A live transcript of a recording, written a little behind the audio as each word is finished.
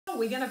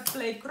we're gonna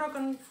play crock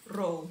and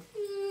roll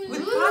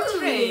with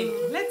Patrick.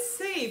 Let's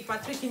see if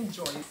Patrick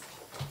enjoys.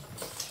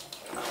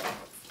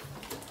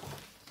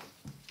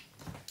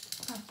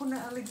 Put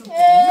a little bit.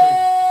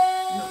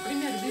 No,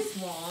 primero this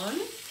one.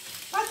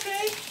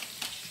 Patrick.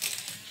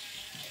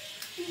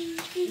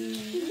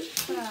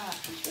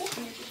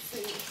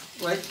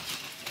 Wait.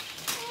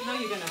 Now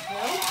you're gonna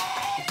help.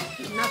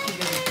 Not you're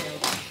gonna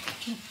help.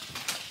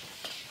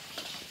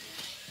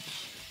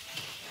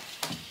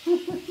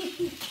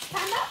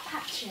 Stand up,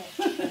 Patrick.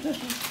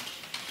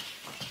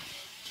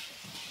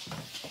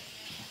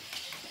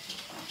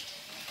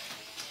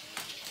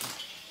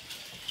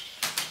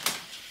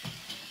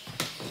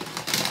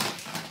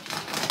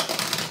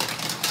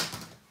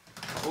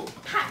 Oh,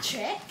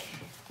 Patrick.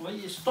 why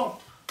you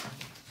stop?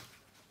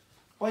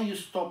 Why you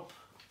stop?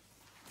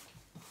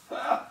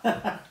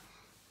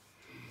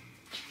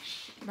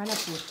 Vai lá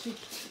pôr,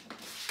 fica.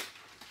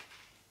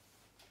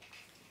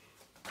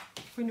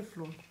 Põe no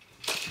flor.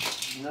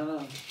 Não,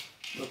 não.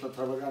 Eu estou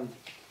trabalhando.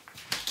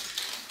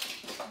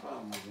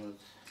 Oh my god.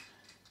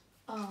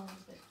 Oh,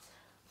 but...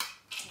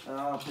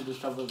 Ah, podia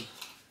estar...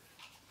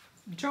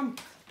 Jump.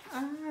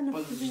 Ah, não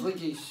Pode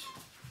desligar isso.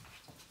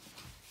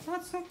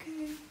 That's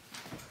okay.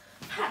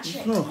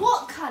 Patrick, No.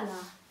 what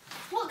colour?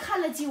 What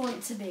colour do you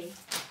want to be?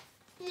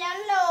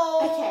 Yellow.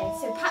 Okay,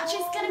 so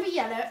Patrick's going to be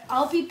yellow,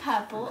 I'll be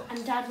purple,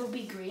 and Dad will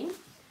be green.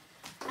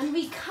 And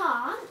we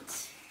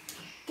can't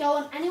go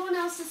on anyone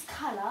else's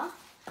colour,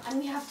 and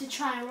we have to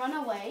try and run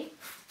away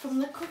from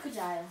the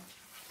crocodile.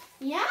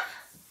 Yeah?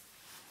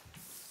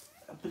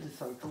 A bit of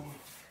something.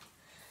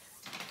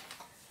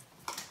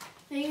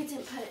 No, you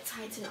didn't put it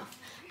tight enough.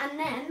 And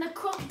then the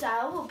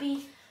crocodile will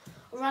be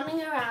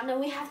running around, and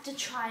we have to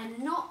try and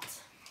not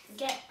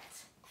get...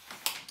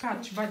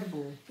 Catch by the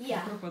ball.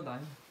 Yeah. The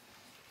crocodile.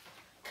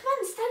 Come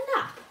on, stand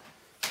up.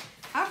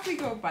 Up we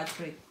go,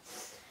 Patrick.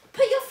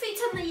 Put your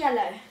feet on the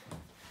yellow.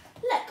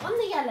 Look, on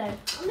the yellow.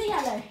 On the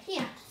yellow.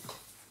 Here.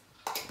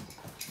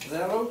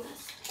 Zero.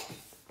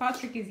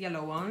 Patrick is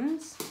yellow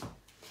ones.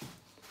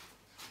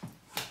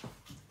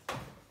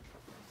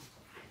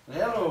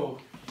 Zero.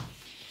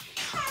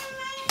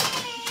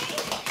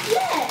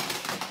 Look.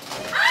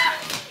 Ah!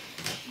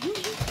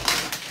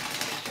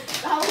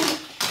 Oh.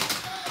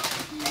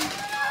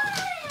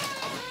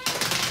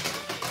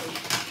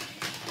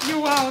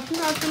 You're out.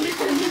 Not to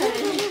listen.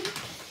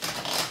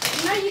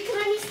 No, you can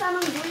only stand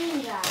on green,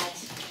 Dad.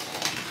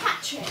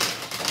 Patrick,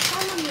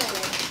 stand on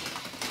yellow.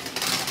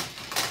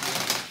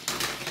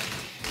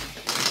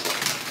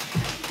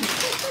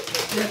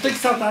 Eu tenho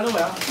que saltar, não é?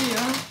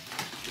 Yeah.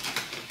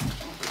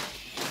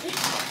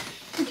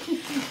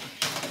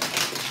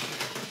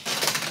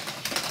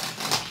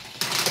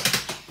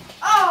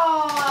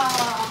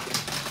 Oh!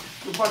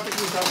 Não pode ter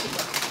que usar o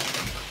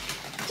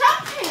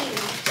Jumping!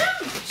 Jump!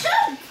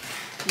 Jump!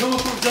 Não vou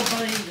jump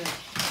ainda.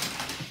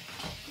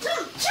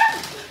 Jump!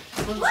 Jump!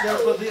 Quando chegar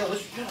para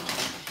delas.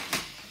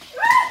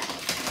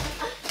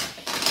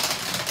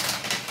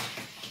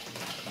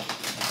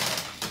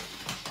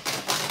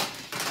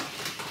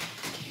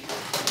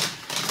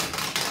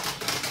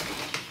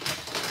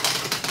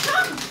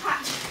 Jump,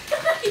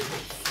 Patrick!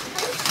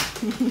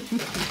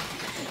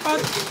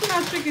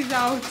 Patrick is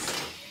out.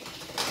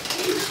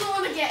 He doesn't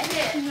want to get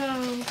hit. No.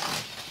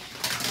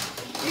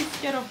 He's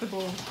scared of the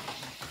ball.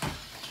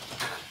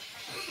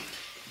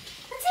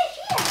 That's it,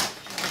 here.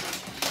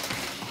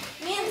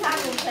 Me and Dad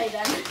will play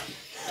then.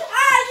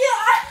 Ah,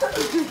 yeah!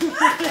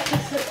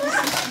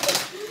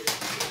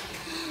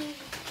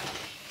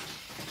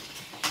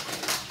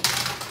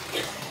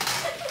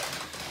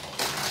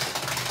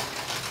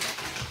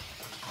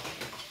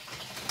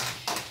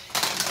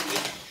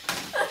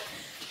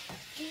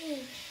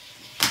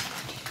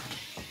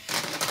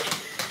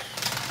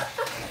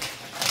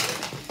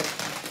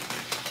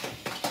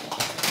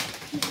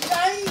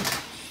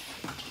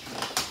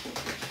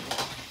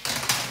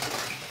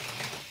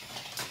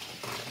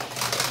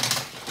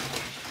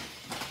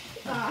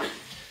 Ah.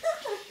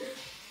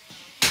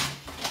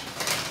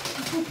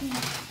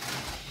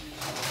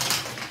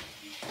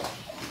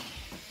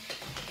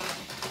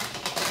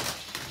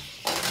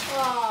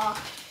 Oh.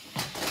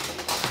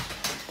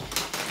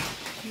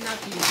 Not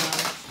you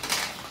guys.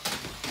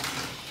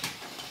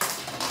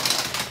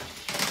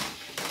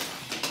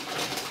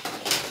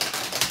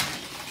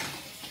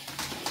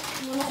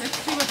 Let's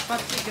see what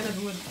Patrick's gonna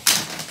do.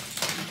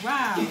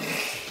 Wow.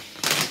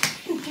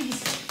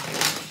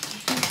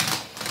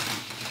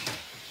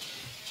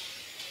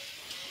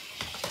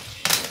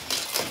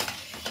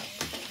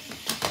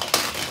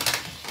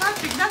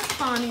 Patrick, that's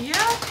funny,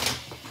 yeah?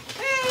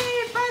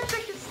 Hey,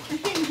 Patrick is...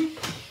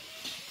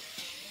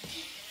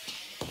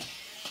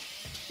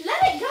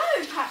 Let it go,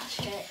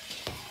 Patrick.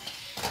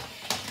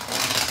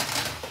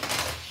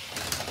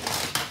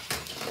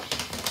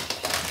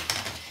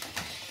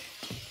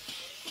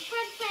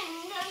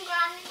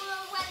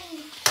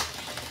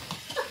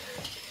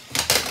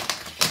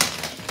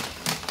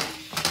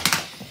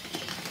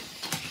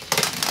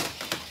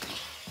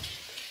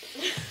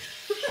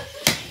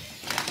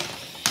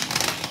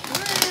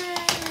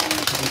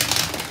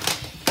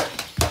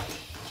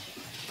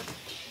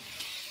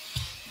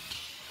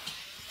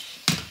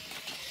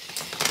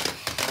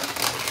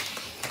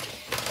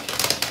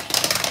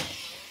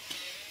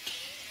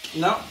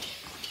 No.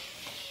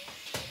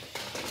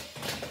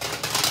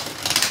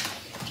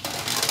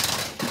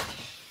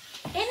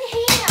 In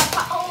here.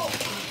 Oh.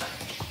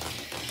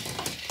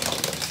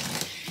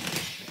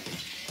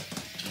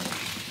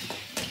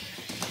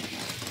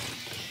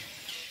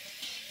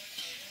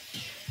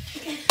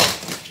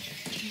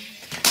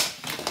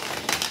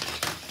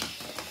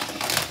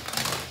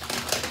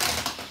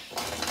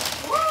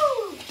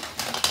 Woo.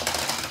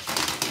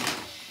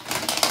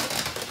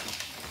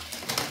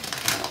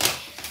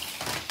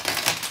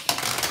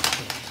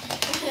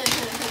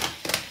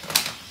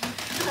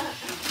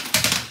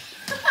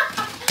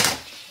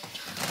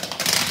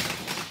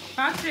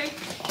 Patrick.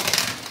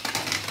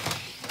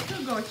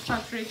 Good goes,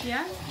 Patrick,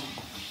 yeah?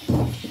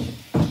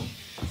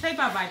 Say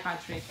bye-bye,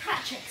 Patrick.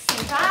 Patrick,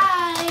 say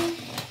bye.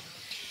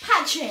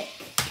 Patrick,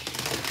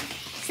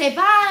 say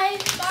bye.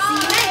 See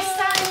you next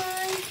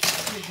time.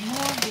 With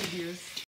more videos.